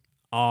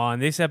On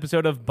this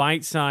episode of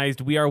Bite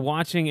Sized, we are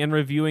watching and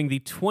reviewing the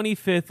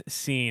 25th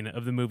scene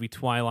of the movie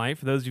Twilight.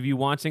 For those of you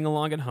watching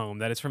along at home,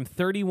 that is from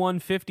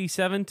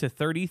 31:57 to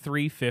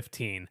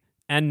 33:15.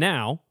 And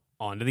now,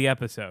 on to the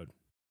episode.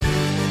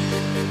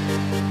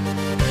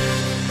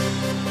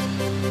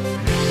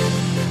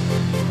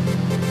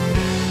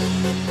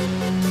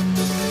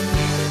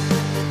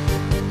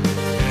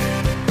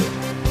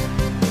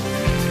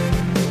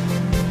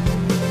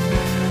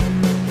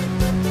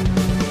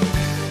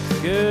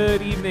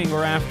 Good evening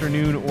or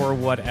afternoon or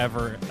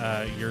whatever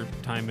your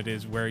time it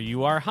is where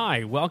you are.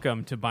 Hi,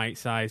 welcome to Bite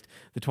Sized,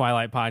 the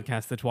Twilight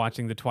podcast that's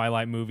watching the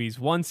Twilight movies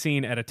one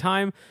scene at a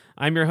time.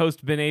 I'm your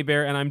host, Ben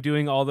Abair, and I'm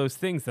doing all those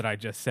things that I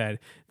just said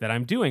that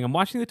I'm doing. I'm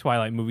watching the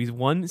Twilight movies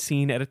one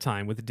scene at a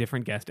time with a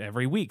different guest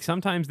every week.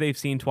 Sometimes they've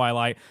seen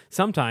Twilight.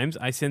 Sometimes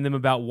I send them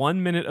about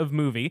 1 minute of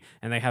movie,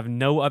 and they have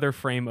no other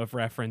frame of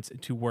reference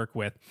to work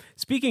with.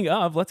 Speaking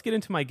of, let's get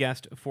into my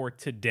guest for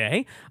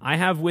today. I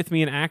have with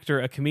me an actor,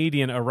 a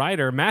comedian, a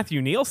writer,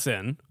 Matthew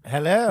Nielsen.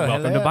 Hello.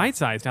 Welcome to Bite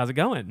Sized. How's it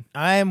going?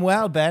 I am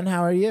well, Ben.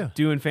 How are you?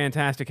 Doing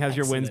fantastic. How's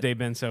your Excellent. Wednesday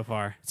been so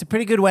far? It's a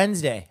pretty good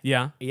Wednesday.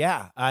 Yeah?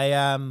 Yeah.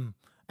 I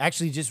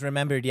actually just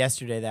remembered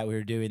yesterday that we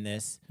were doing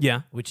this,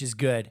 Yeah. which is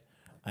good.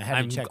 I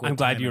had to check what I'm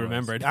glad time you it was.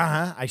 remembered.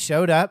 I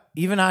showed up,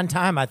 even on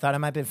time. I thought I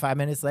might have been 5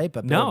 minutes late,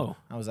 but boom, No.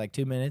 I was like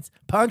 2 minutes.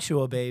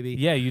 Punctual, baby.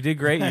 Yeah, you did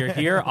great. You're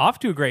here, off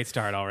to a great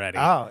start already.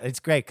 Oh, it's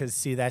great because,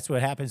 see, that's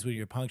what happens when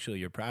you're punctual.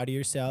 You're proud of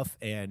yourself,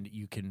 and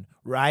you can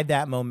ride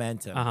that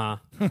momentum.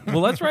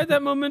 Well, let's ride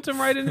that momentum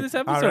right into this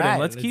episode. All right,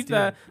 and let's let's keep do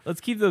that. it. Let's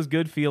keep those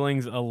good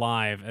feelings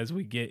alive as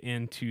we get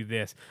into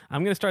this.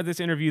 I'm going to start this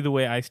interview the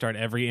way I start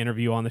every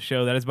interview on the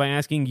show. That is by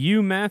asking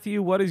you,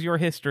 Matthew, what is your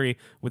history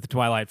with the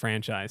Twilight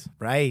franchise?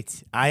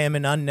 Right. I am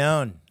an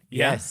unknown.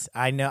 Yeah. Yes.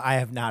 I know I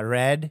have not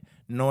read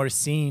nor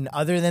seen,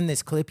 other than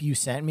this clip you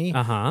sent me.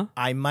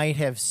 I might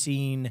have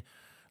seen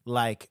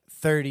like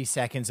 30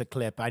 seconds a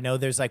clip. I know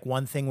there's like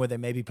one thing where they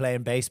may be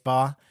playing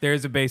baseball.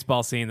 There's a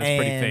baseball scene that's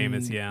pretty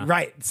famous. Yeah.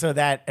 Right. So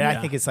that, and Yeah.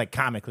 I think it's like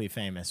comically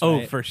famous. Oh,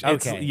 right? for sure.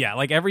 Okay. Yeah,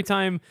 like every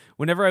time,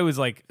 whenever I was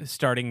like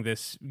starting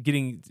this,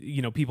 getting,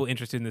 people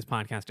interested in this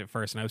podcast at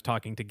first, and I was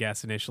talking to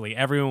guests initially,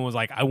 everyone was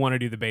like, I want to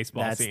do the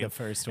baseball That's scene. the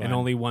first And one.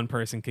 only one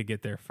person could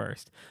get there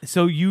first.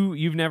 So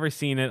you've never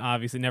seen it,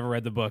 obviously, never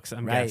read the books,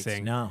 I'm Right,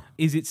 guessing. no.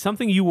 Is it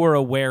something you were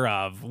aware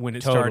of when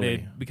it Totally.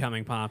 started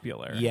becoming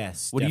popular?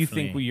 Yes, What do you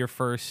think definitely. your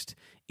first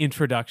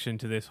introduction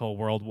to this whole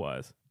world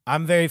was?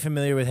 I'm very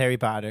familiar with Harry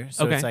Potter.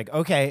 So Okay. it's like,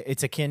 okay,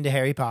 it's akin to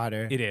Harry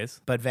Potter. It is.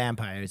 But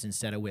vampires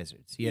instead of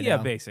wizards. You Yeah,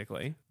 know?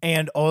 basically.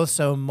 And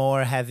also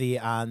more heavy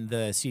on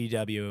the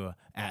CW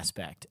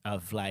aspect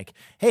of like,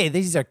 hey,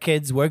 these are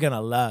kids we're going to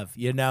love,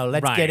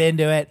 let's Right. get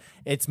into it.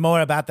 It's more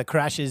about the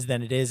crushes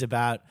than it is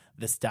about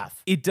the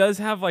stuff. It does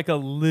have like a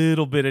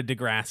little bit of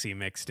Degrassi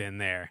mixed in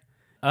there.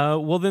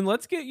 Well, then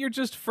let's get your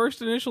just first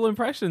initial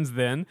impressions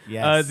then.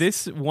 Yes.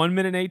 This 1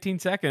 minute and 18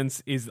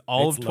 seconds is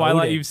all It's of Twilight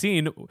loaded. you've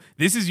seen.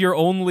 This is your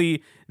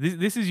only,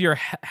 this is your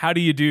how do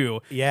you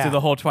do Yeah. to the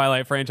whole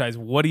Twilight franchise.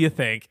 What do you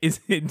think? Is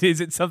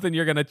it something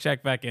you're going to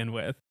check back in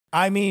with?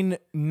 I mean,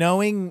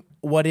 knowing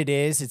what it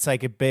is, it's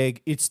like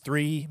it's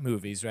 3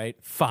 movies, right?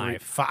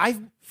 Five.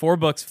 5? 4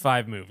 books,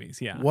 5 movies.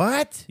 Yeah.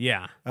 What?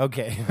 Yeah.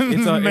 Okay.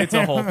 It's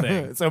a whole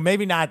thing. So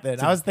maybe not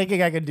then. I was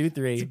thinking I could do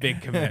 3. It's a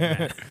big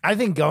commitment. I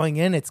think going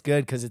in, it's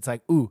good because it's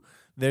like,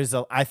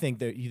 I think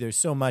there's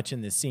so much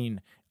in this scene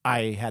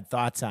I had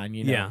thoughts on,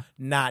 Yeah.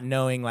 not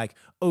knowing like,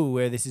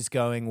 where this is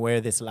going, where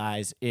this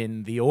lies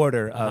in the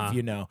order of,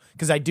 Uh-huh.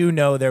 because I do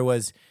know there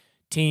was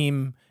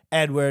Team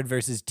Edward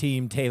versus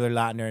Team Taylor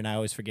Lautner, and I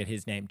always forget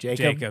his name.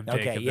 Jacob.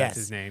 Okay, Jacob, yes. that's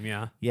his name,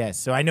 yeah. Yes.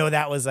 So I know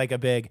that was like a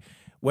big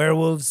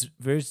werewolves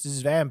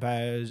versus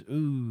vampires.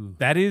 Ooh.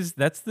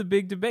 That's the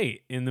big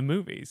debate in the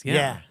movies. Yeah.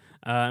 Yeah.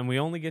 And we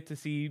only get to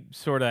see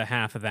sort of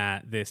half of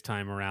that this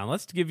time around.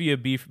 Let's give you a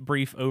brief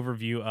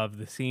overview of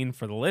the scene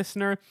for the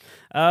listener.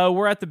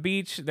 We're at the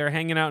beach. They're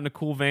hanging out in a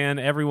cool van.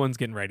 Everyone's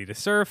getting ready to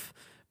surf.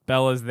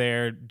 Bella's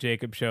there.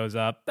 Jacob shows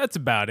up. That's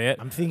about it.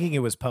 I'm thinking it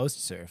was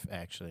post-surf,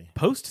 actually.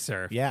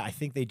 Post-surf. Yeah, I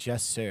think they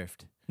just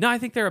surfed. No, I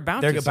think they're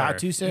about They're to surf. about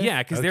to surf?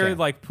 Yeah, because they're Okay.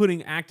 like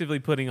actively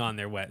putting on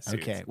their wetsuits.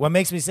 Okay. What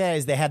makes me say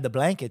is they had the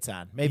blankets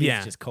on. Maybe Yeah.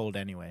 it's just cold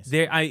anyways.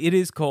 It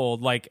is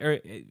cold. Like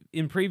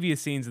in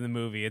previous scenes in the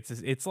movie,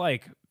 it's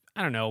like,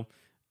 I don't know,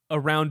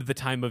 around the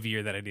time of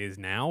year that it is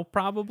now,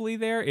 probably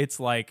there. It's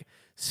like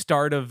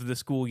start of the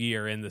school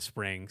year in the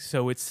spring.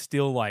 So it's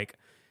still like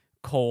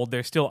cold.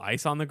 There's still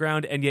ice on the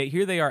ground. And yet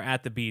here they are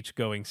at the beach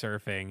going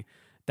surfing.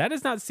 That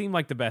does not seem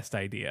like the best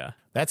idea.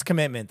 That's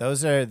commitment.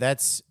 That's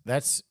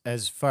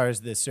as far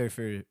as the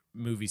surfer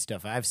movie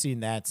stuff I've seen.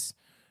 That's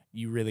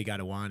you really got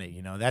to want it.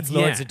 That's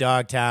Lords Yeah. of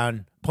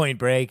Dogtown, Point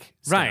Break,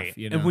 stuff, Right.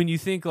 And when you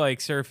think like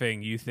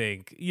surfing, you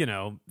think,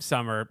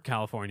 summer,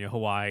 California,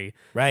 Hawaii.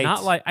 Right.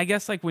 Not like, I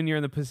guess like when you're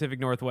in the Pacific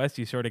Northwest,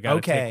 you sort of got to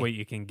Okay. take what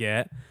you can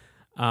get.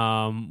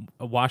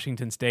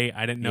 Washington State,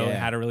 I didn't know it Yeah.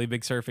 had a really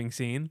big surfing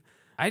scene.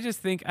 I just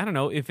think, I don't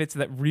know, if it's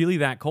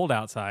that cold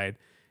outside,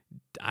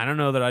 I don't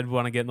know that I'd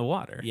want to get in the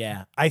water.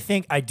 Yeah, I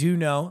think I do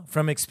know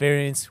from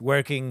experience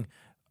working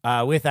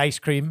with ice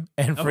cream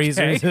and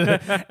freezers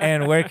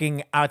and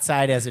working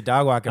outside as a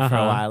dog walker for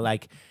a while,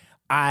 like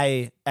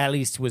I at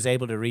least was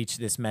able to reach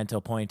this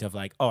mental point of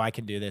like, oh, I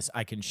can do this.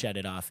 I can shut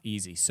it off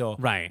easy. So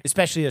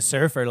especially a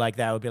surfer like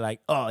that would be like,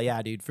 oh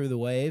yeah, dude, through the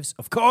waves.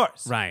 Of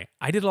course. Right.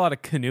 I did a lot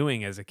of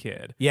canoeing as a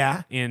kid.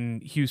 Yeah.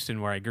 In Houston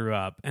where I grew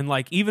up. And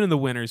like even in the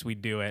winters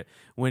we'd do it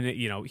when,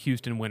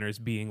 Houston winters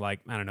being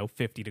like, I don't know,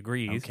 50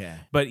 degrees. Okay.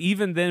 But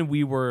even then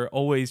we were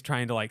always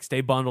trying to like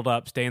stay bundled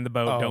up, stay in the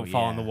boat, don't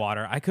fall in the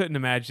water. I couldn't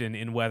imagine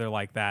in weather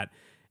like that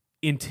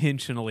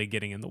intentionally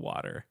getting in the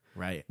water.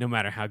 Right. No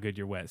matter how good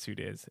your wetsuit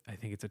is. I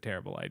think it's a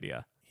terrible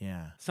idea.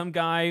 Yeah. Some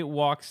guy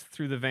walks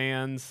through the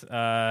vans.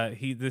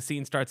 The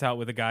scene starts out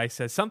with a guy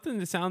says something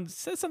that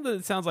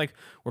sounds like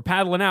we're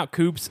paddling out,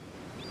 Coops.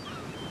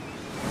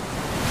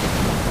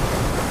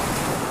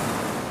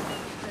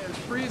 It's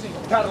freezing.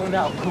 Paddling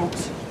out,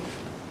 Coops.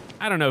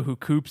 I don't know who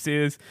Coops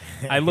is.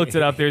 I looked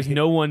it up. There's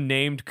no one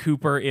named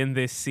Cooper in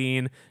this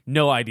scene.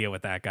 No idea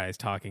what that guy is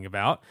talking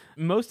about.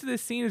 Most of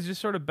this scene is just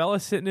sort of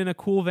Bella sitting in a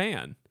cool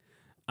van.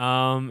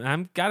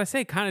 I'm gotta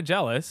say, kind of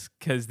jealous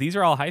because these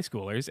are all high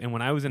schoolers, and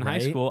when I was in high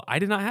school, I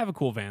did not have a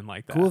cool van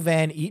like that. Cool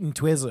van eating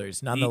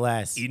Twizzlers,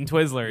 nonetheless. Eating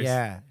Twizzlers.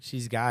 Yeah,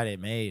 she's got it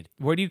made.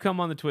 Where do you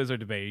come on the Twizzler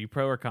debate? Are you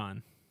pro or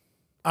con?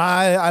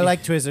 I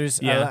like Twizzlers.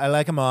 Yeah. I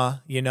like them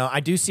all. I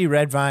do see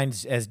Red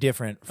Vines as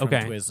different from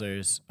Okay.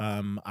 Twizzlers.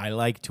 I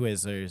like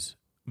Twizzlers.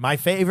 My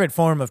favorite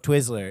form of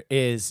Twizzler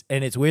is,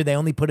 and it's weird, they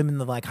only put them in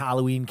the like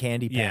Halloween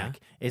candy pack.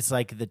 Yeah. It's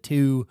like the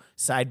two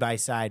side by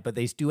side, but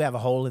they do have a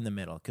hole in the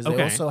middle because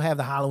they also have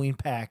the Halloween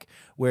pack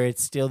where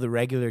it's still the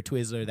regular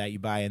Twizzler that you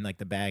buy in like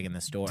the bag in the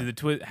store.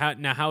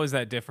 How is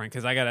that different?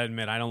 Because I gotta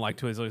admit, I don't like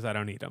Twizzlers. I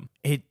don't eat them.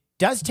 It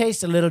does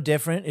taste a little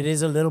different. It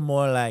is a little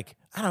more like,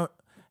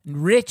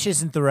 rich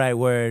isn't the right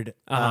word,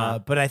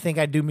 but I think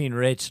I do mean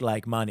rich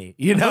like money.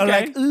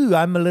 Like, ooh,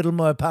 I'm a little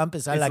more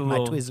pompous. I like my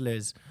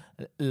Twizzlers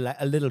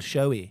a little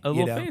showy. A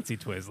little fancy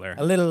Twizzler.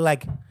 A little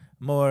like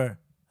more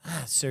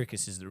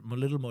circus is a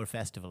little more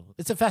festival.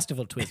 It's a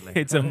festival Twizzler.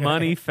 It's a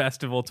money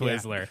festival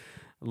Twizzler. Yeah.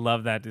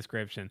 Love that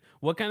description.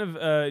 What kind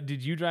of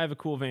did you drive a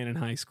cool van in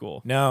high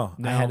school? No.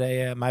 I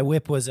had my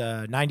whip was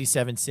a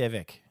 97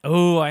 Civic.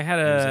 Oh, I had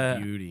a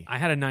beauty. I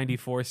had a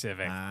 94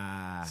 Civic.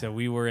 So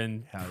we were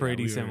in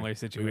pretty similar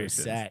situations. We were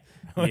set.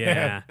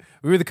 Yeah.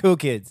 We were the cool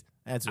kids.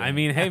 That's right. I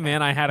mean, hey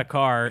man, I had a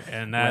car,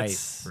 and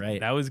that's right.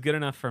 That was good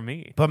enough for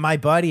me. But my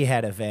buddy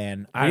had a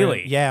van.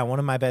 Really? Yeah, one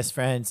of my best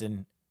friends,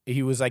 and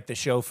he was like the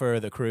chauffeur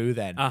of the crew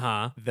then.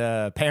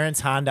 The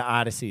parents' Honda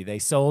Odyssey. They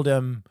sold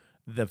him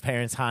the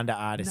parents' Honda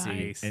Odyssey,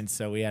 nice. And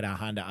so we had a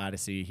Honda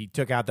Odyssey. He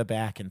took out the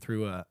back and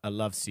threw a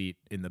love seat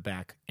in the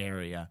back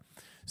area.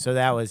 So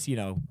that was,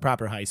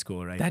 proper high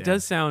school right there. That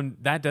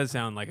does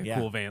sound like a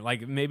cool van.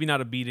 Like maybe not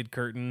a beaded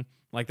curtain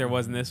like there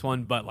was in this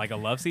one, but like a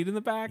love seat in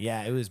the back.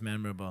 Yeah, it was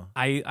memorable.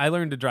 I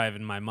learned to drive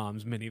in my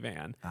mom's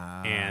minivan,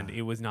 and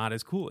it was not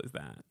as cool as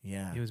that.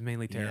 Yeah. It was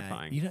mainly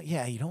terrifying. You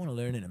don't want to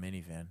learn in a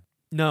minivan.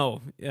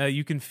 No,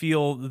 you can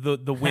feel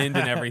the wind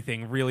and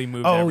everything really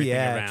move everything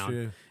around.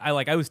 True.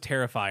 I was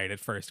terrified at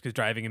first because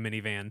driving a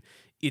minivan,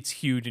 it's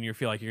huge and you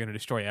feel like you're going to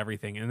destroy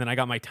everything. And then I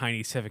got my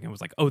tiny Civic and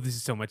was like, oh, this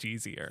is so much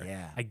easier.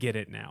 Yeah. I get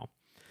it now.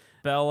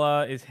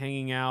 Bella is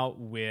hanging out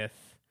with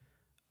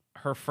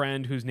her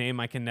friend whose name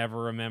I can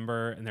never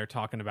remember, and they're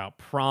talking about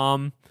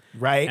prom.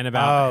 Right. And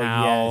about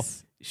how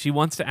she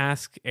wants to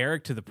ask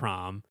Eric to the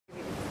prom.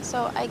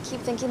 So I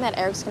keep thinking that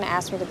Eric's going to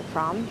ask me to the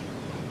prom.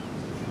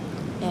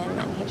 And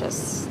then he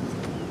just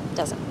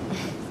doesn't.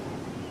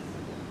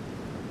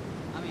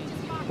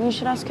 You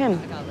should ask him.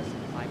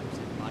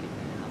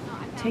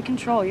 Take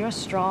control. You're a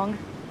strong,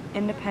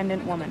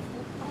 independent woman.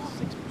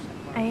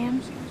 I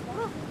am?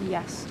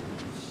 Yes.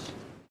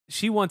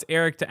 She wants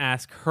Eric to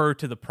ask her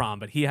to the prom,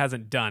 but he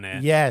hasn't done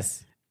it.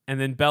 Yes. And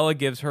then Bella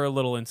gives her a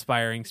little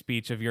inspiring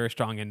speech of you're a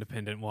strong,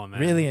 independent woman.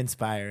 Really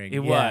inspiring.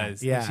 It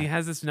was. Yeah. And she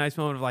has this nice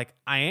moment of like,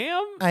 I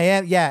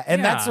am? Yeah.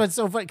 And that's what's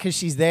so funny because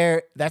she's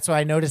there. That's why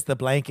I noticed the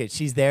blanket.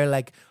 She's there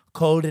like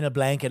cold in a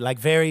blanket, like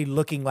very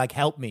looking like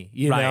help me,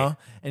 you know?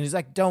 And he's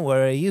like, don't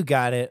worry, you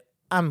got it.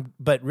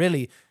 But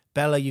really,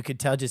 Bella, you could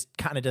tell just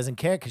kind of doesn't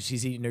care because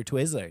she's eating her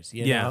Twizzlers,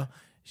 you know?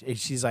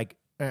 She's like,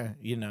 I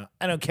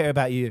don't care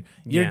about your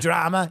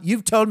drama.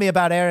 You've told me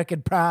about Eric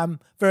and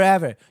prom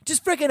forever.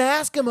 Just freaking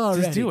ask him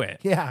already. Just do it.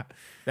 Yeah.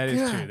 That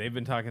is true. They've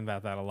been talking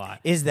about that a lot.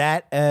 Is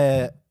that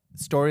a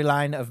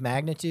storyline of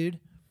magnitude?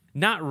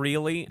 Not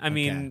really. I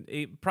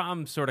mean,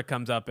 prom sort of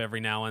comes up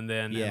every now and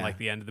then, and like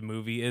the end of the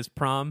movie is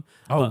prom.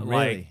 Oh, but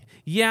really?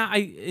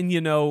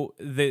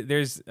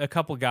 There's a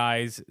couple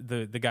guys,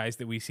 the guys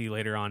that we see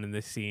later on in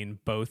this scene,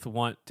 both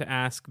want to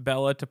ask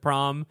Bella to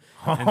prom,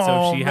 and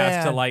so she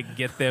has to like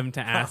get them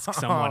to ask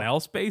someone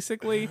else,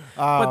 basically.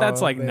 But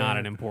that's like not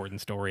an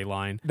important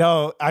storyline.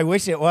 No, I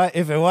wish it was.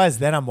 If it was,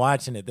 then I'm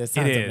watching it. This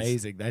sounds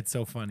amazing. That's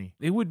so funny.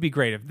 It would be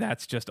great if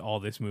that's just all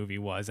this movie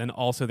was, and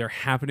also there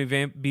happen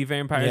to be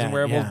vampires and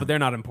werewolves, but they're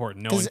not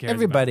important. No one cares.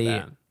 Everybody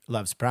about that.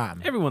 loves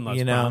prom. Everyone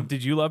loves prom.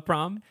 Did you love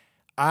prom?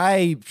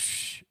 I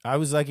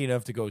was lucky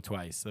enough to go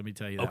twice. Let me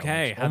tell you that.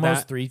 Okay,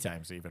 almost 3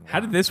 times even. How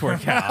did this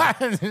work out?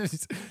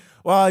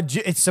 Well,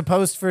 it's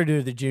supposed for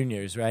the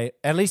juniors, right?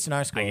 At least in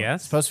our school. I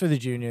guess. It's supposed for the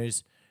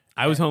juniors.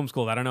 I was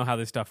homeschooled. I don't know how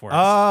this stuff works.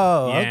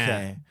 Oh, Yeah.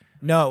 okay.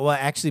 No, well,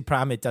 actually,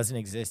 prom, it doesn't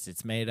exist.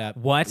 It's made up.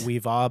 What?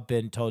 We've all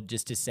been told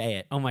just to say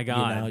it. Oh, my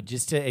God. You know,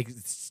 just to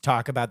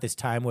talk about this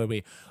time where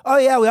we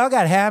all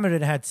got hammered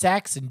and had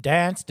sex and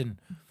danced, and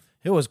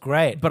it was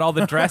great. But all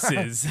the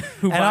dresses.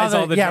 Who and buys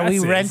all the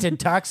dresses? we rented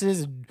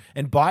tuxes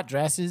and bought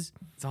dresses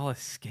It's all a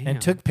scam.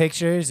 and took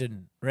pictures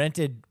and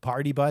rented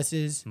party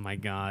buses. Oh, my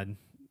God.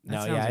 That No,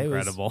 sounds yeah,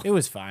 incredible. it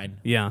was fine.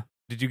 Yeah.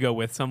 Did you go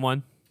with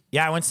someone?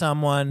 Yeah, I went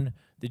someone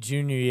the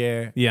junior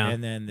year Yeah.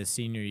 and then the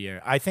senior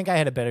year. I think I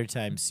had a better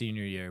time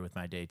senior year with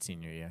my date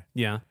senior year.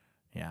 Yeah.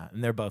 Yeah,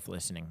 and they're both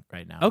listening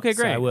right now. Okay,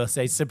 So great. I will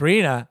say,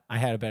 Sabrina, I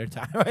had a better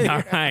time.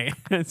 All right.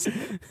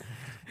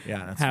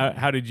 Yeah. That's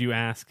how did you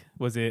ask?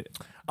 Was it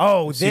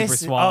Super super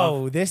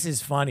suave? this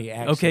is funny.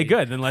 Actually. okay?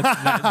 Good. Then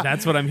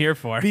that's what I'm here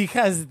for.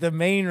 Because the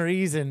main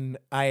reason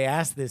I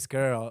asked this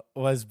girl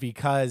was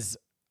because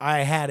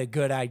I had a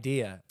good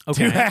idea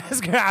Okay. to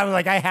ask her. I was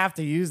like, I have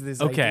to use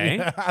this. Okay.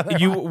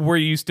 idea. Were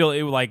you still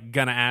like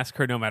gonna ask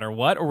her no matter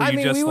what, or were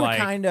you just we were like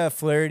kind of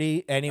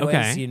flirty, anyways.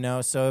 Okay. You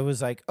know, so it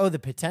was like, the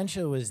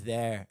potential was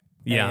there.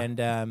 Yeah.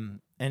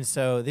 And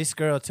so this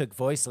girl took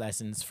voice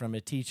lessons from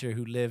a teacher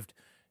who lived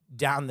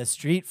down the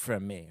street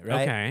from me,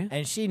 right? Okay.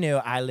 And she knew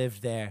I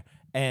lived there.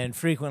 And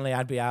frequently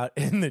I'd be out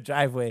in the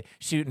driveway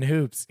shooting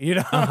hoops, you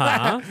know?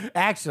 Uh-huh.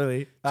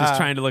 Actually. just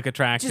trying to look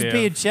attractive? Just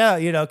being chill,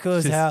 you know, cool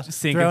as Just hell.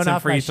 sinking throwing some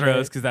off free my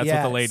throws, shirt. 'cause that's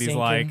what the ladies sinking,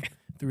 like.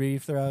 3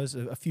 throws,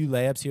 a few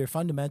layups here,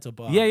 fundamental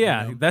ball. Yeah, you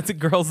yeah. know? That's it.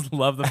 Girls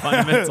love the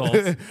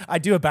fundamentals. I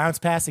do a bounce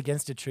pass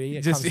against a tree.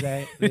 It Just, comes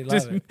out. They love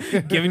just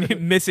it. giving you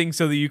missing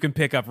so that you can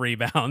pick up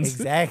rebounds.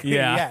 Exactly.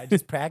 Yeah.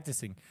 Just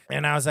practicing.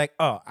 And I was like,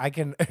 I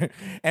can.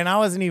 And I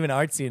wasn't even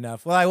artsy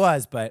enough. Well, I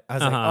was, but I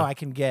was like, Uh-huh. I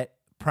can get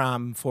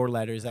prom 4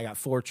 letters. I got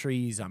 4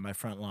 trees on my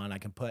front lawn. I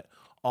can put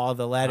all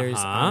the letters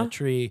on a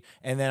tree,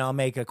 and then I'll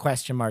make a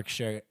question mark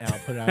shirt and I'll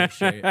put it on a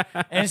shirt.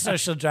 And so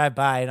she'll drive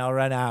by and I'll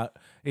run out,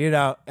 you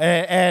know,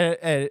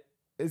 and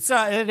so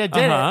and it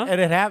did Uh-huh. it,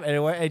 and it happened.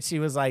 And she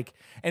was like,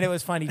 and it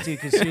was funny too,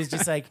 because she was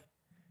just like,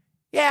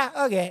 yeah,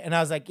 okay. And I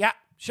was like, yeah,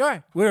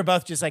 sure. We were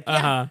both just like, yeah,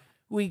 Uh-huh.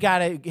 we got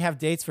to have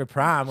dates for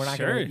prom. We're not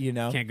Sure. going to, you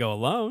know. Can't go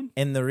alone.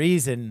 And the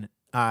reason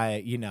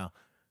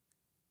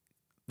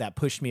that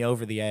pushed me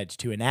over the edge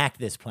to enact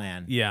this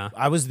plan. Yeah.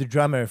 I was the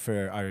drummer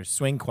for our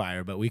swing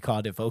choir, but we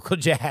called it vocal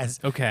jazz.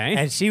 Okay.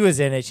 And she was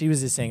in it. She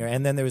was a singer.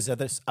 And then there was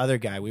this other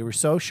guy. We were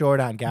so short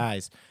on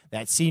guys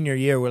that senior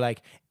year, we're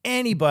like,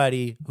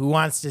 anybody who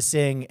wants to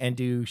sing and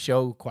do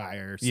show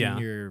choir, Yeah.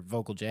 senior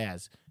vocal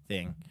jazz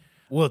thing,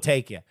 we'll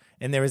take you.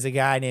 And there was a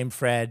guy named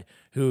Fred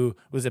who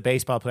was a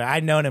baseball player.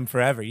 I'd known him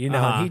forever, you know,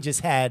 Uh-huh. and he just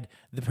had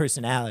the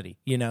personality,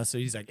 you know, so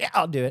he's like, yeah,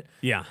 I'll do it.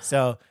 Yeah.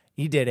 So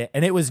he did it.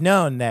 And it was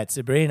known that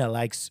Sabrina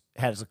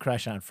has a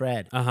crush on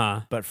Fred.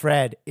 Uh-huh. But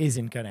Fred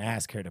isn't going to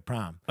ask her to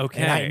prom.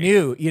 Okay. And I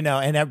knew, you know,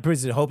 and that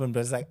person hoping,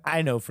 but it's like,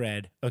 I know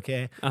Fred,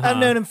 okay? Uh-huh. I've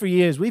known him for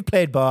years. We've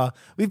played ball.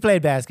 We've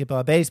played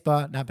basketball,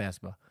 baseball, not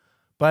basketball.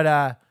 But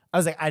I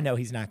was like, I know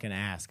he's not going to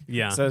ask.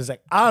 Yeah. So I was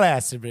like, I'll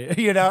ask Sabrina.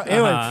 You know, it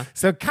Uh-huh. was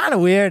so kind of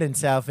weird and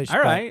selfish. All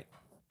but right.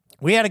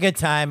 We had a good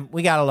time.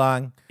 We got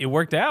along, It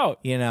worked out.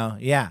 you know,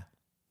 yeah.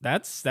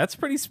 That's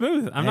pretty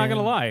smooth. I'm not gonna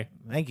And- lie.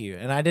 Thank you.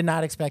 And I did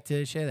not expect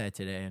to share that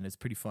today, and it's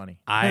pretty funny.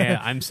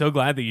 I'm so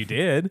glad that you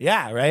did.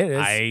 Yeah, right?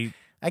 It's- I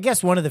I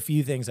guess one of the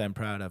few things I'm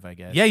proud of, I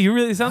guess. Yeah,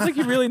 it sounds like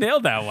you really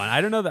nailed that one.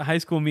 I don't know that high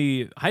school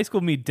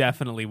me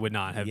definitely would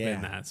not have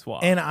been that suave.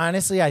 And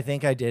honestly, I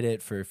think I did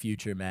it for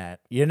future Matt,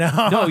 you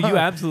know? No,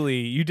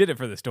 you did it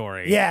for the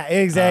story. Yeah,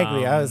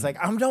 exactly. I was like,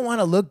 I don't want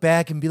to look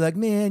back and be like,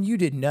 man, you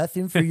did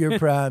nothing for your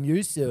prom.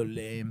 You're so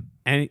lame.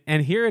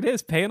 And here it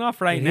is, paying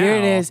off right now. Here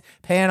it is,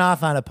 paying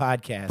off on a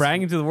podcast.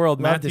 Bragging to the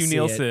world, Love to Matthew see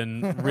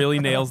Nielsen really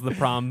nails the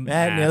prom.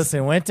 Matt ass.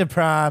 Nielsen went to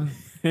prom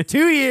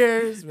 2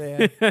 years,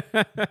 man.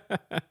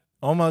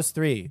 Almost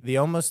 3. The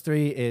almost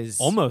 3 is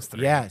Almost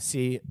 3. Yeah.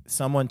 See,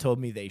 someone told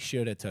me they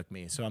should have took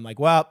me, so I'm like,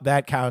 well,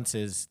 that counts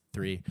as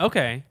 3.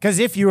 Okay. Because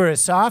if you were a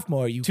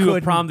sophomore, you To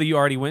could a prom that you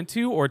already went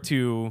to, or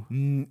to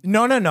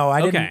No.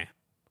 I Okay. didn't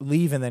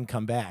leave and then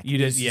come back. You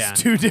did- This is yeah.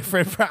 2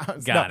 different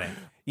proms. Got No. it.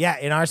 Yeah,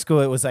 in our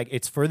school, it was like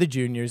it's for the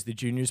juniors. The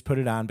juniors put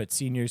it on, but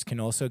seniors can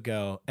also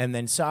go, and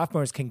then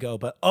sophomores can go,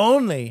 but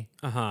only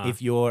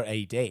if you're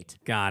a date.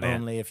 Got it.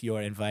 Only if you're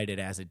invited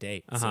as a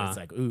date. So Uh-huh. it's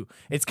like, ooh,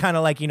 it's kind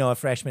of like, a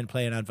freshman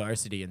playing on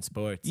varsity in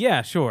sports.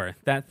 Yeah, sure.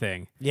 That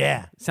thing.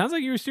 Yeah. Sounds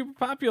like you were super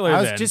popular I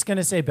was then. just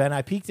gonna say, Ben,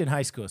 I peaked in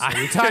high school, so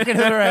you're talking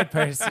to the right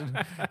person.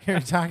 You're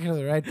talking to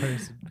the right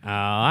person. Oh,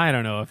 I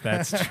don't know if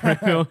that's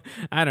true.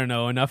 I don't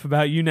know enough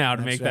about you now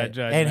to make that Right.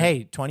 judgment. And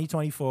hey,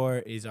 2024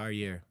 is our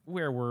year.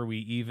 Where were we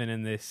even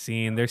in this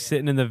scene? They're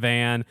sitting in the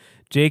van.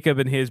 Jacob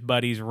and his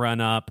buddies run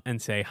up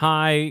and say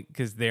hi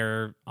because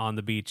they're on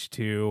the beach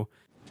too.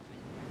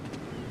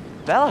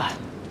 Bella.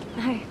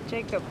 Hi,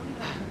 Jacob.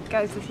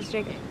 Guys, this is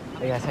Jacob.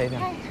 Hey guys, how you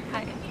doing?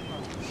 Hi.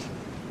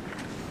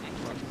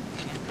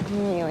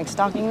 You like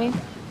stalking me?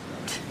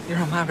 You're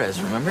on my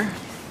res, remember?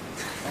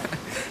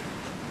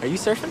 Are you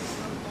surfing?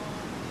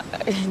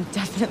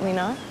 Definitely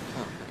not.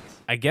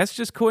 I guess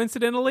just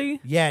coincidentally.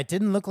 Yeah, it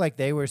didn't look like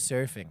they were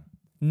surfing.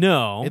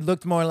 No. It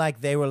looked more like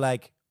they were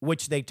like,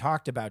 which they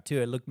talked about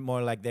too. It looked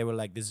more like they were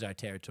like, this is our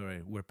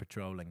territory. We're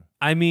patrolling.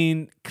 I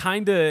mean,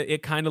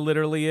 it kind of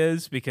literally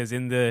is, because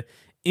in the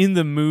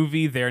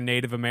movie they're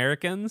Native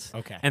Americans.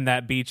 Okay. And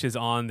that beach is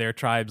on their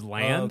tribe's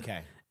land. Oh,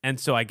 okay. And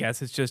so I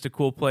guess it's just a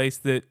cool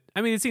place it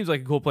seems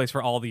like a cool place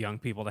for all the young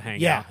people to hang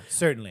out. Yeah,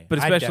 certainly. But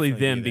I'd especially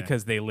definitely them be there.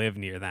 because they live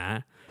near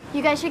that.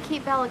 You guys should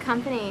keep Bella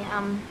company.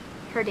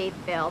 Her date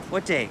failed.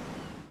 What date?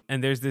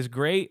 And there's this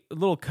great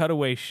little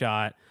cutaway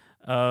shot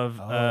of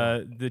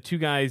the two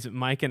guys,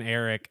 Mike and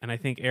Eric, and I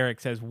think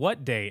Eric says,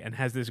 "What date?" and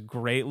has this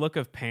great look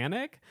of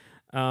panic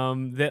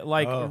that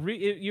like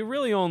you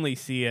really only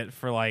see it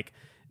for like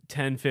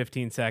 10,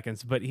 15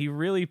 seconds, but he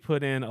really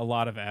put in a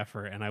lot of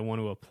effort, and I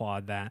want to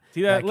applaud that.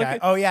 See that?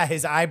 That guy,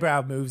 his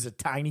eyebrow moves a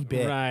tiny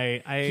bit.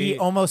 Right. He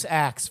almost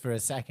acts for a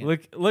second.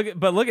 Look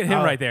at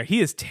him right there.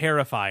 He is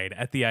terrified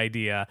at the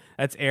idea.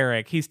 That's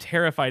Eric. He's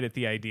terrified at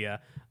the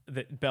idea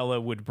that Bella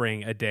would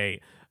bring a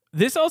date.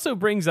 This also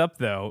brings up,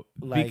 though,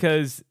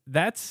 because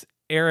that's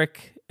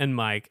Eric and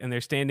Mike, and they're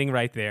standing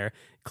right there,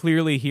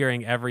 clearly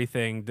hearing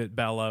everything that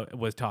Bella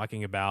was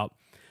talking about.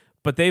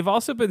 But they've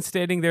also been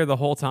standing there the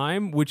whole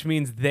time, which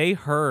means they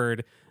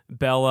heard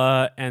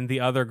Bella and the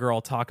other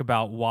girl talk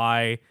about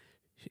why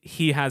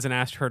he hasn't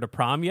asked her to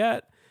prom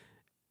yet.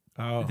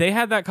 Oh. They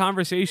had that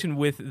conversation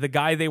with the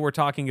guy they were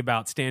talking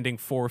about standing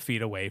 4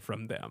 feet away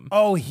from them.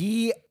 Oh,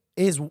 he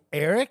is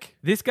Eric?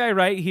 This guy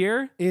right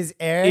here is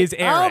Eric.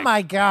 Oh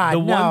my God. The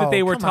one that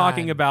they were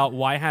talking about,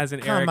 why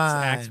hasn't Eric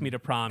asked me to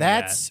prom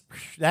yet?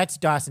 That's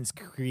Dawson's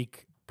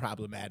Creek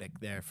problematic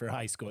there for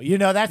high school. You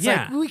know, that's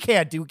like, we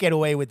can't get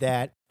away with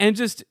that. And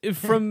just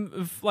from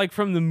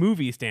the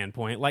movie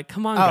standpoint, like,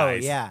 come on,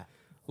 guys. Oh, yeah.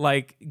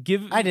 Like,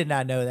 I did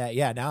not know that.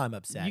 Yeah, now I'm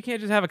upset. You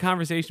can't just have a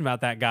conversation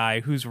about that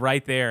guy who's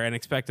right there and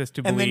expect us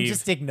to believe. And then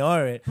just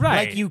ignore it.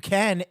 Right. Like you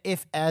can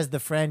if as the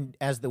friend,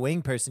 as the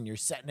wing person, you're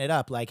setting it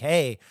up. Like,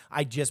 hey,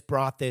 I just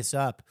brought this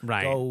up.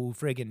 Right. Go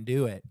friggin'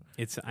 do it.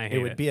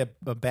 It would be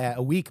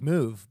a weak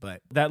move,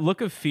 but that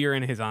look of fear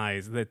in his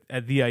eyes, that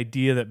the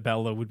idea that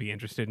Bella would be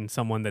interested in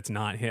someone that's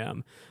not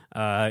him,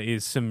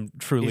 is some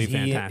truly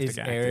fantastic acting. Is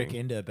acting. Eric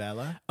into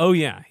Bella? Oh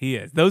yeah, he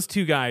is. Those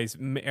two guys,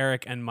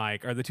 Eric and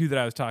Mike, are the two that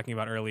I was talking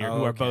about earlier,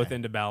 who are both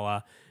into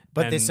Bella.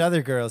 But this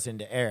other girl's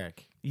into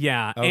Eric.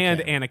 Yeah, okay.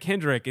 And Anna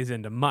Kendrick is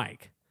into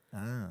Mike.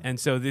 Oh. And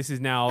so this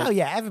is now. Oh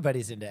yeah,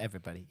 everybody's into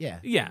everybody. Yeah.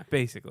 Yeah,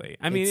 basically.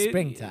 I mean, it's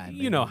springtime.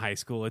 You know, high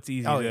school. It's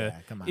easy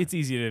come on. It's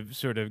easy to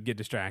sort of get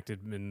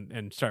distracted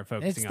and start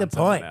focusing on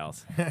someone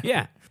else.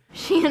 Yeah.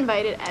 She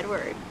invited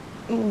Edward.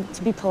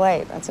 To be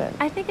polite, that's it.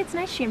 I think it's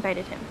nice she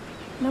invited him.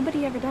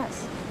 Nobody ever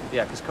does.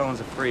 Yeah, because Cohen's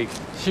a freak.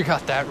 You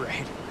got that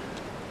right.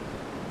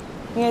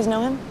 You guys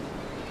know him?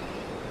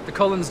 The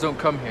Cullens don't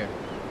come here.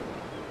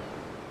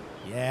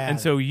 Yeah. And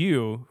so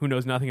you, who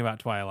knows nothing about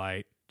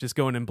Twilight, just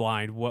going in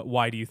blind,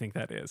 why do you think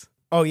that is?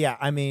 Oh yeah,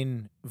 I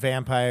mean,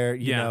 vampire,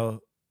 you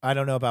know, I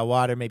don't know about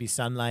water, maybe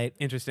sunlight.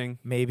 Interesting.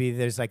 Maybe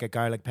there's like a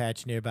garlic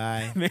patch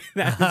nearby.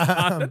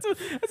 That's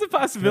a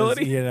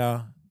possibility. You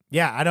know.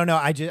 Yeah, I don't know.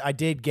 I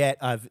did get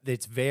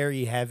it's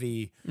very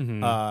heavy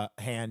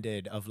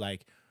handed of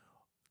like,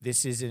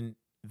 this isn't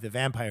the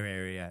vampire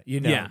area.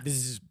 You know, this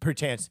is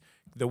perchance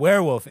the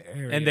werewolf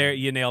area. And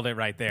you nailed it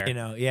right there. You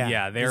know, yeah.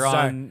 Yeah, they're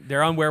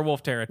on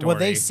werewolf territory. Well,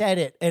 they said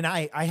it, and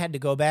I had to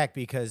go back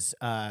because,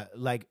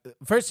 like,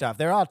 first off,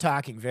 they're all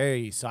talking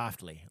very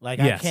softly. Like,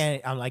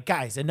 I'm like,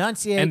 guys,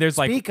 enunciate, and there's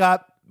speak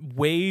up.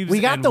 Waves. We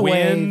got and the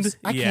wind. waves.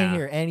 I can't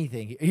hear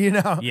anything, you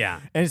know? Yeah.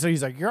 And so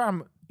he's like,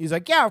 he's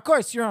like, yeah, of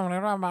course, you're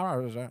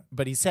on.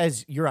 But he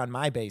says, you're on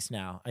my base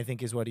now, I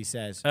think is what he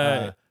says.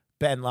 Taylor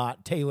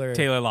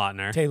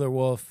Lautner. Taylor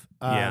Wolf.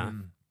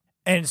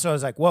 And so I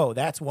was like, whoa,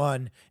 that's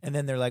one. And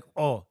then they're like,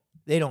 oh,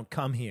 they don't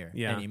come here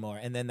anymore.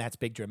 And then that's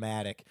big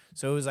dramatic.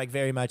 So it was like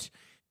very much,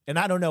 and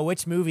I don't know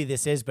which movie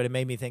this is, but it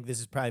made me think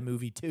this is probably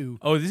movie 2.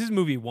 Oh, this is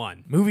movie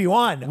 1. Movie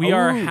 1. We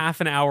are half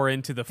an hour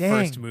into the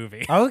first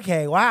movie.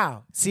 Okay,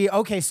 wow. See,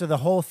 so the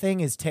whole thing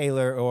is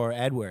Taylor or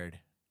Edward.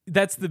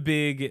 That's the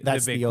big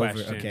question.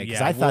 Okay,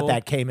 because I thought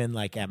that came in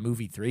like at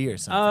movie 3 or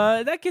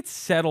something. That gets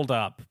settled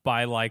up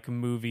by like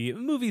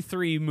movie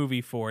 3,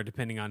 movie 4,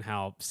 depending on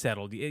how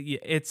settled.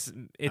 It's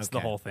the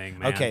whole thing,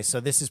 man. Okay, so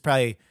this is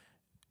probably,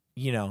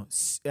 you know,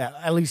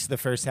 at least the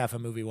first half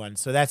of movie 1.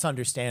 So that's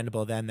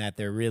understandable then that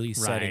they're really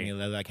setting it.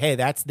 They're like, hey,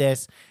 that's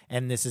this,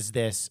 and this is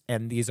this,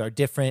 and these are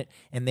different,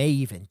 and they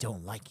even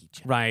don't like each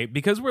other. Right,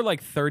 because we're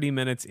like 30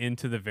 minutes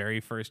into the very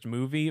first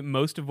movie.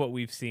 Most of what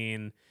we've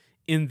seen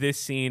in this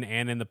scene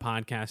and in the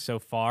podcast so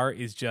far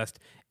is just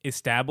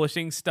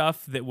establishing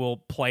stuff that will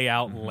play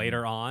out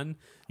later on.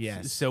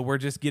 Yes. So we're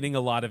just getting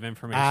a lot of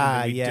information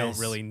that we don't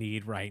really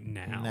need right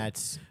now. And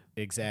that's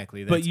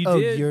exactly. But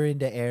you're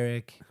into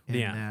Eric. And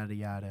yada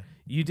yada.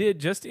 You did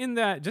just in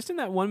that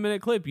 1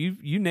 minute clip.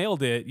 You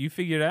nailed it. You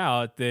figured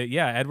out that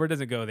Edward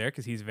doesn't go there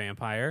because he's a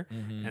vampire,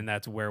 and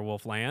that's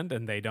werewolf land,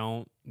 and they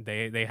don't.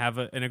 They have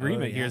an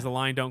agreement. Here's the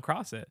line. Don't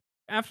cross it.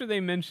 after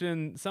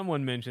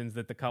someone mentions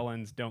that the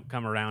Cullens don't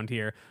come around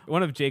here,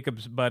 one of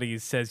Jacob's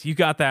buddies says, "You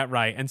got that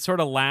right," and sort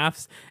of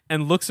laughs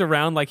and looks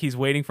around like he's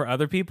waiting for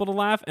other people to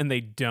laugh, and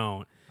they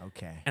don't.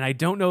 Okay. And I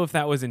don't know if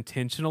that was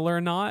intentional or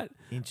not.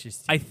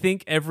 Interesting. I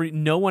think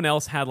no one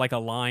else had like a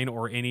line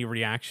or any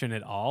reaction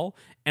at all.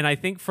 And I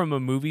think from a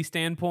movie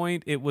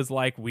standpoint, it was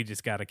like, we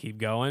just got to keep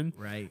going.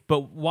 Right.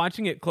 But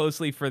watching it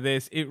closely for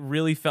this, it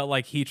really felt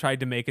like he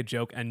tried to make a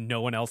joke and no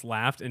one else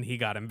laughed and he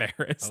got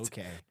embarrassed.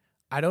 Okay.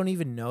 I don't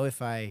even know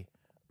if I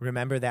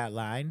remember that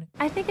line.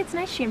 I think it's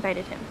nice she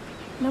invited him.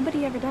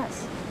 Nobody ever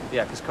does.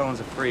 Yeah, because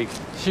Cullen's a freak.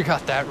 You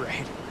got that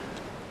right.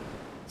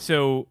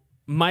 So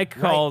Mike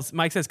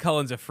says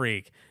Cullen's a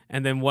freak,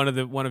 and then one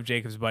of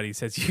Jacob's buddies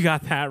says, "You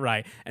got that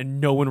right," and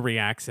no one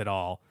reacts at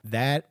all.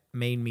 That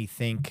made me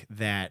think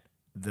that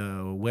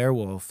the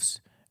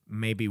werewolves,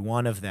 maybe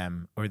one of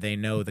them, or they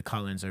know the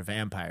Cullens are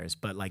vampires,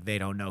 but like they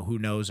don't know who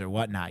knows or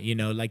whatnot. You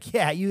know, like,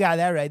 yeah, you got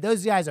that right.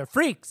 Those guys are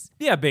freaks.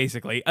 Yeah,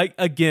 basically.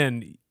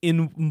 Again,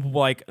 in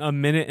like a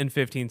minute and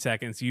 15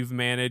 seconds, you've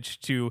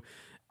managed to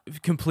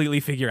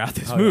completely figure out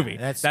this movie.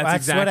 Yeah. That's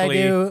exactly what I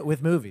do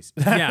with movies.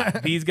 Yeah,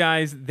 these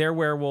guys, they're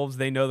werewolves.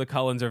 They know the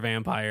Cullens are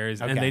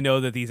vampires, and they know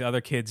that these other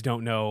kids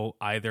don't know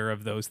either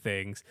of those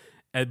things.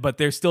 But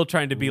they're still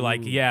trying to be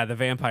like, yeah, the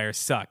vampires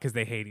suck because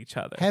they hate each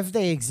other. Have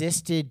they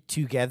existed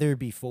together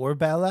before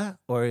Bella,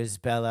 or is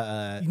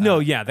Bella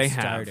they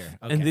starter? have.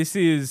 Okay.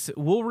 And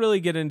we'll really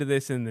get into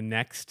this in the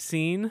next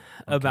scene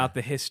about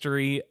the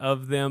history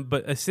of them.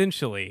 But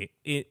essentially,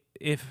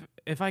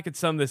 if I could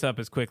sum this up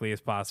as quickly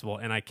as possible,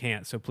 and I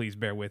can't, so please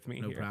bear with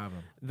me here. No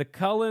problem. The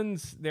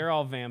Cullens, they're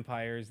all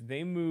vampires.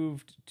 They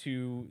moved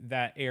to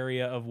that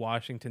area of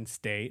Washington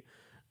State,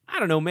 I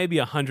don't know, maybe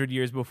 100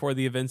 years before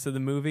the events of the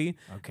movie.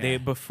 Okay.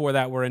 Before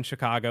that, were in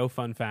Chicago.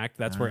 Fun fact,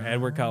 that's where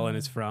Edward Cullen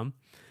is from.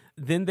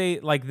 Then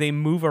they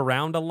move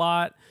around a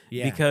lot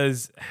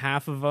because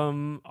half of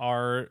them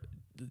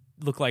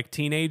look like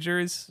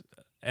teenagers,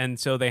 and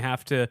so they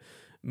have to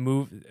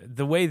move.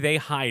 The way they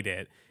hide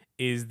it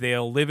is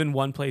they'll live in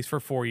one place for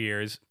 4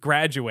 years,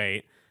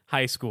 graduate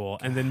high school,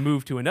 and then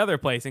move to another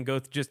place and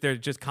they're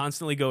just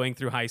constantly going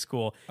through high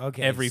school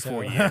every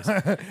 4 years.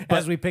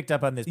 As we picked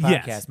up on this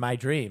podcast, my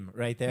dream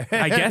right there.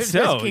 I guess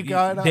so.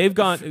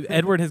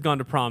 Edward has gone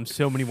to prom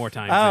so many more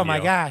times. Oh my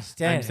gosh,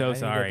 dang. I'm so I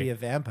sorry. need to be a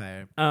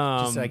vampire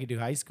just so I could do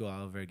high school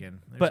all over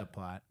again. There's a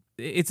plot.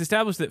 It's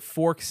established that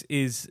Forks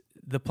is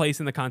the place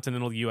in the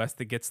continental U.S.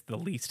 that gets the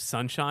least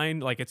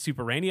sunshine. Like, it's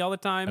super rainy all the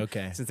time.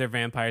 Okay. Since they're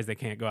vampires, they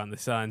can't go out in the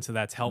sun, so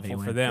that's helpful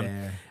for them.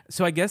 There.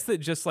 So I guess that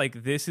just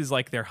like this is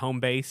like their home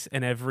base,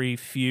 and every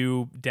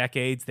few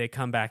decades they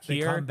come back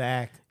here. Come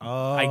back.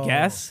 Oh, I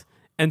guess.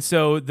 And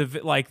so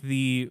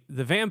the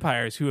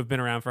vampires who have been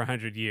around for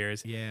 100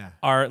 years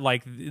are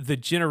like the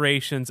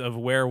generations of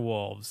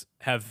werewolves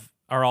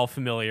are all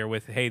familiar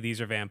with, hey, these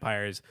are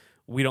vampires.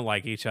 We don't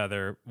like each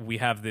other. We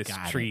have this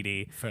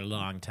treaty for a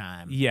long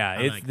time.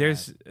 Yeah,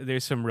 there's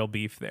some real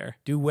beef there.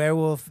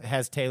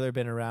 Has Taylor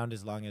been around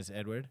as long as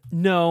Edward?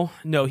 No,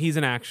 he's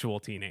an actual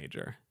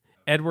teenager.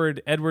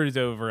 Edward is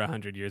over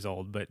 100 years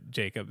old, but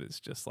Jacob is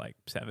just like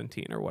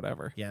 17 or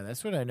whatever. Yeah,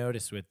 that's what I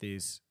noticed with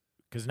these.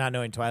 Because not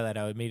knowing Twilight,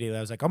 I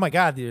was like, oh my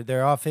God,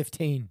 they're all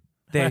 15.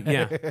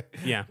 Yeah,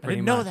 I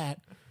didn't know that.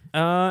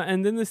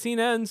 And then the scene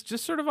ends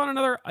just sort of on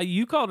another.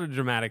 You called it a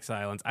dramatic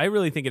silence. I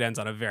really think it ends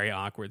on a very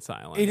awkward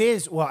silence. It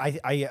is. Well,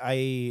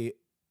 I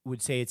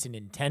would say it's an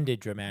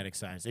intended dramatic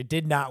silence. It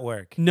did not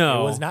work.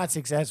 No, it was not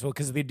successful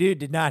because the dude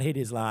did not hit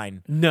his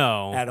line.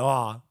 No, at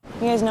all.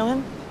 You guys know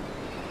him?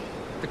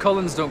 The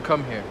Cullens don't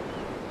come here.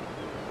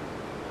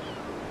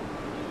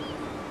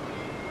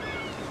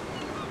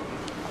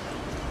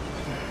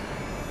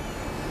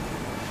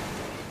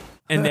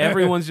 And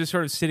everyone's just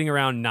sort of sitting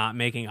around not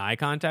making eye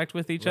contact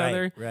with each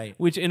other. Right.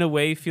 Which in a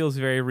way feels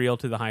very real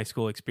to the high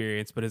school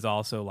experience, but is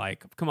also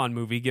like, come on,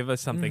 movie, give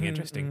us something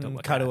interesting to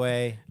look cut at.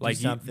 away. Like,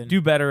 do something. Do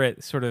better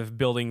at sort of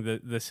building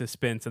the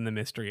suspense and the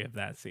mystery of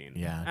that scene.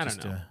 Yeah, I just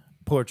don't know. a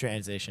poor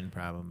transition,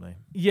 probably.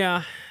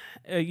 Yeah,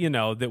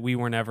 that we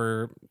were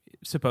never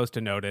supposed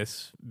to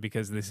notice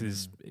because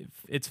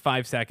it's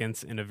 5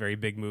 seconds in a very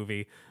big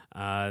movie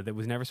that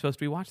was never supposed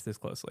to be watched this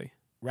closely.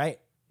 Right.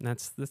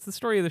 That's the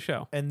story of the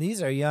show. And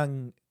these are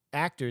young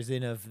actors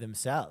in of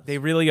themselves. They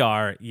really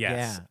are,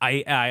 yes.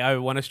 Yeah. I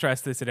want to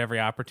stress this at every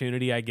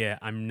opportunity I get.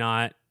 I'm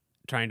not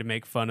trying to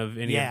make fun of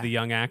any of the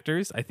young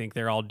actors. I think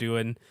they're all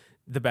doing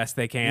the best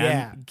they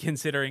can,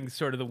 considering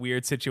sort of the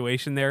weird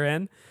situation they're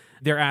in.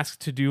 They're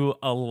asked to do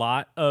a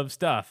lot of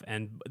stuff,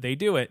 and they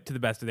do it to the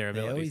best of their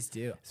abilities.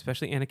 They always do.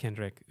 Especially Anna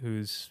Kendrick,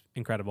 who's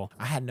incredible.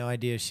 I had no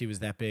idea she was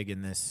that big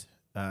in this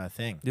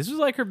thing. This was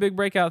like her big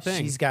breakout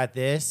thing. She's got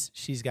this.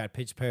 She's got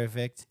Pitch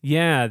Perfect.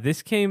 Yeah,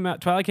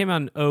 Twilight came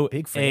out in 2008.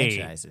 Big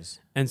franchises.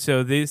 And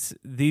so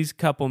these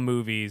couple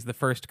movies, the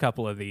first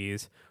couple of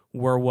these,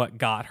 were what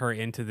got her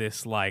into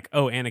this, like,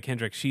 oh, Anna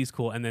Kendrick, she's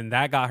cool. And then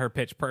that got her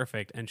Pitch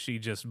Perfect, and she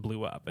just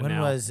blew up. And when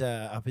now, was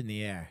Up in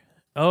the Air?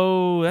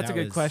 Oh, that's That a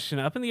good was- question.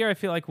 Up in the Air, I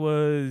feel like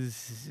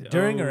was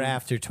During or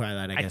after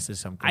Twilight, I guess is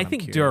something. I I'm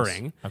think curious.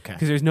 during. Okay.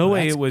 Because there's no Well,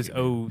 way that's it was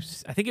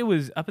cute. I think it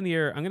was Up in the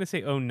Air. I'm going to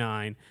say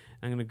 09.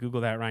 I'm going to Google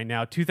that right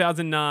now.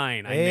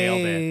 2009. I nailed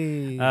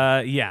it.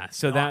 Hey. Yeah.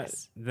 So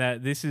Nice.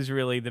 that this is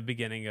really the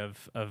beginning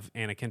of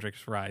Anna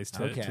Kendrick's rise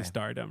to Okay.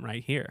 stardom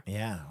right here.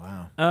 Yeah.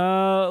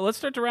 Wow. Let's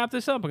start to wrap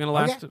this up. I'm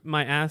going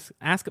to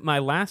ask my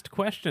last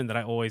question that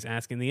I always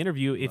ask in the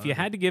interview. If you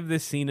had to give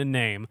this scene a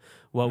name,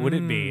 what would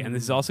it be? And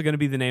this is also going to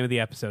be the name of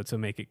the episode, so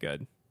make it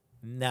good.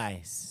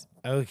 Nice.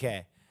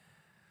 Okay.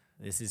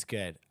 This is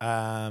good.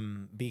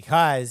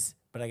 Because,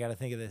 but I got to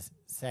think of this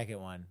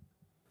second one.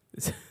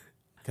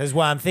 Because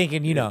I'm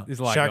thinking, There's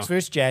a lot sharks going.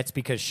 versus jets,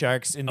 because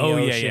sharks in the Oh,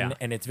 yeah, ocean, yeah.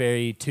 and it's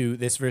very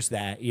this versus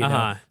that,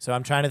 Uh-huh. So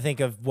I'm trying to think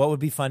of what would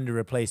be fun to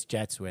replace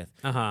jets with,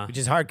 Uh-huh. which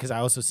is hard because I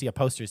also see a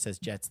poster that says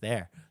jets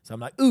there. So I'm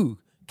like, ooh,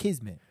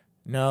 Kismet.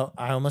 No,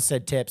 I almost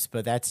said tips,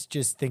 but that's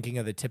just thinking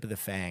of the tip of the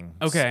fangs.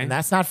 Okay. And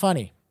that's not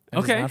funny.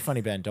 That's Okay. not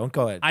funny, Ben. Don't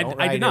go it. Don't I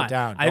write did not. it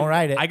down. I, Don't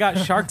write it. I got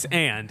sharks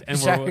and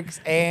Sharks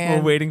we're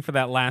and- waiting for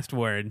that last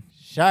word.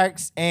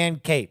 Sharks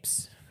and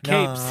capes.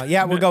 Capes. No,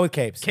 yeah, we'll go with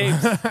capes.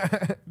 Capes,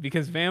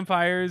 because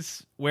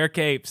vampires wear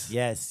capes.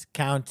 Yes,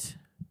 count.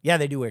 Yeah,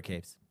 they do wear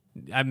capes.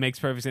 That makes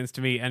perfect sense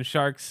to me. And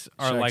sharks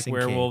are Sharks like and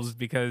werewolves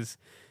because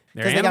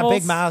they're 'Cause they got animals.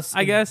 big mouths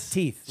I and guess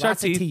teeth. Shark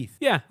Lots of teeth.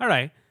 Yeah. All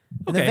right.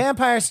 And the Okay.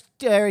 vampires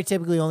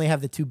stereotypically only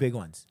have the two big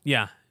ones.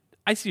 Yeah,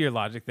 I see your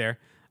logic there.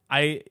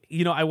 I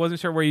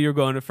wasn't sure where you were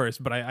going at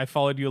first, but I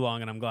followed you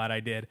along, and I'm glad I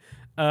did.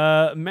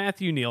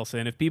 Matthew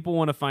Nielsen, if people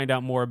want to find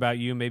out more about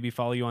you, maybe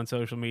follow you on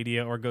social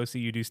media or go see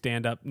you do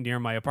stand-up near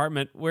my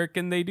apartment, where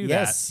can they do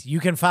Yes, you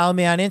can follow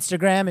me on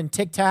Instagram and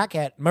TikTok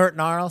at Mert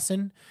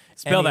Narlson.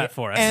 Spell that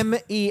for us.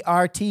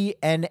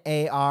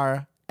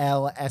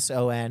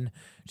 MERTNARLSON,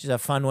 which is a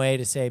fun way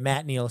to say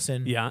Matt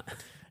Nielsen. that? Yeah.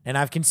 And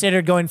I've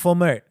considered going full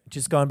Mert,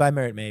 just going by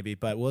Mert maybe,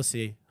 but we'll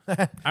see. All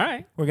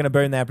right. We're going to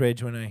burn that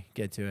bridge when I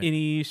get to it.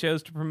 Any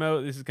shows to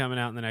promote? This is coming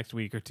out in the next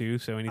week or two,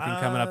 so anything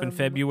coming up in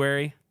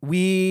February?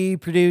 We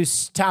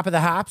produce Top of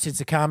the Hops.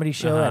 It's a comedy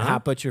show at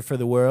Hop Butcher for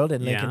the World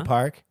in Lincoln Yeah.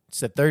 Park. It's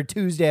the third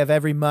Tuesday of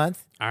every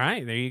month. All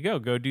right, there you go.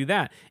 Go do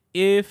that.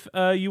 If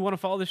you want to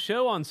follow the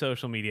show on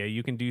social media,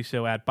 you can do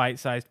so at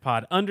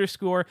bitesizedpod_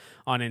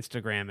 on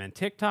Instagram and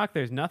TikTok.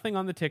 There's nothing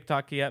on the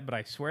TikTok yet, but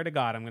I swear to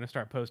God, I'm going to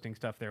start posting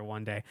stuff there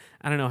one day.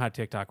 I don't know how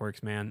TikTok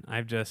works, man.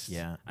 I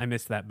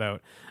missed that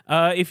boat.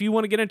 If you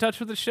want to get in touch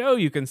with the show,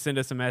 you can send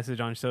us a message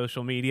on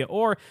social media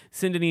or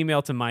send an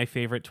email to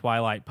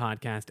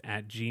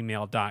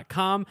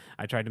myfavoritetwilightpodcast@gmail.com.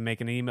 I tried to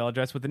make an email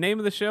address with the name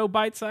of the show,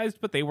 Bite Sized,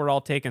 but they were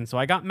all taken, so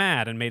I got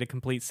mad and made a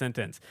complete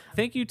sentence.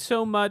 Thank you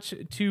so much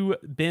to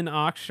Ben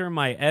Oxshire,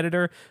 my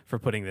editor, for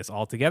putting this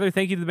all together.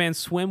 Thank you to the band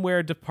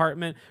Swimwear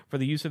Department for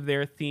the use of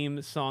their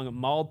theme song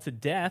Mauled to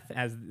Death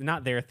as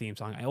not their theme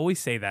song. I always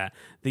say that.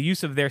 The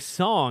use of their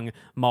song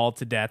Mauled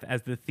to Death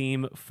as the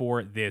theme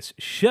for this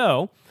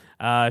show.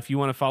 If you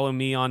want to follow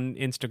me on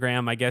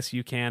Instagram, I guess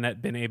you can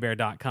at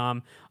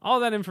benabear.com. All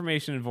that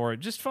information and more.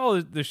 Just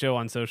follow the show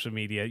on social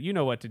media. You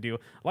know what to do.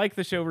 Like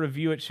the show,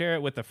 review it, share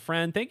it with a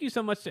friend. Thank you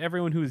so much to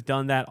everyone who has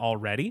done that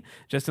already.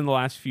 Just in the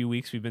last few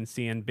weeks, we've been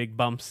seeing big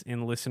bumps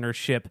in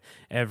listenership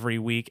every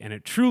week, and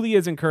it truly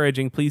is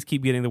encouraging. Please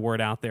keep getting the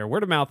word out there.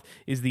 Word of mouth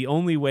is the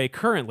only way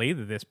currently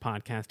that this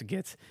podcast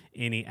gets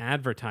any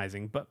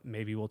advertising, but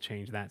maybe we'll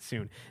change that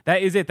soon.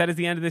 That is it. That is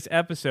the end of this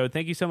episode.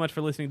 Thank you so much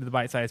for listening to the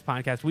Bite Size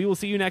Podcast. We will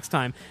see you next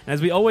time. And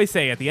as we always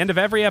say at the end of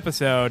every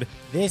episode,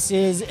 This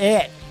is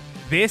it.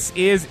 this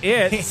is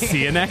it.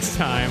 See you next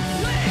time.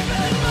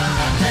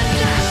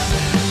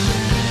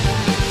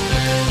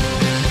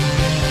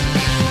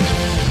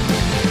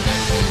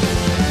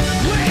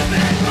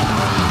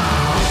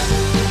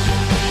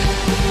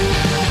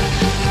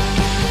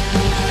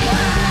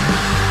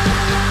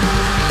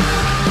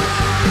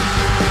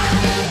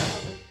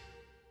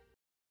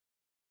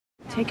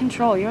 Take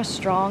control. You're a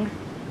strong,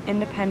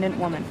 independent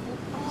woman.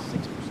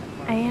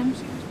 I am.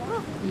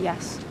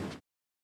 Yes.